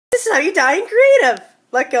This is how you die in creative.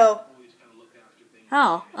 Let go.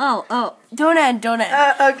 Oh. Don't end. Okay.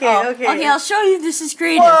 Okay, I'll show you this is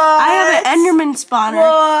creative. What? I have an Enderman spawner.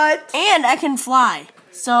 What? And I can fly.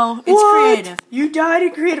 So, it's creative. You died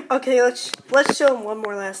in creative. Okay, let's show him one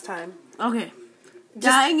more last time. Okay. Just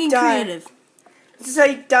Dying in creative. This is how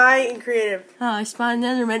you die in creative. Oh, I spawned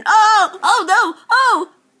an Enderman. Oh, no.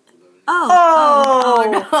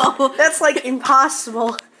 Oh, no. That's like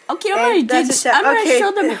impossible. Okay, I'm gonna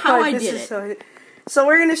show them how I did it. So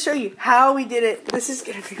we're gonna show you how we did it. This is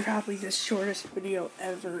gonna be probably the shortest video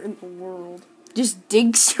ever in the world. Just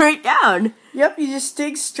dig straight down. Yep, you just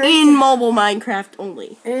dig straight in mobile Minecraft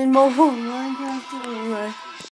only. In mobile Minecraft only.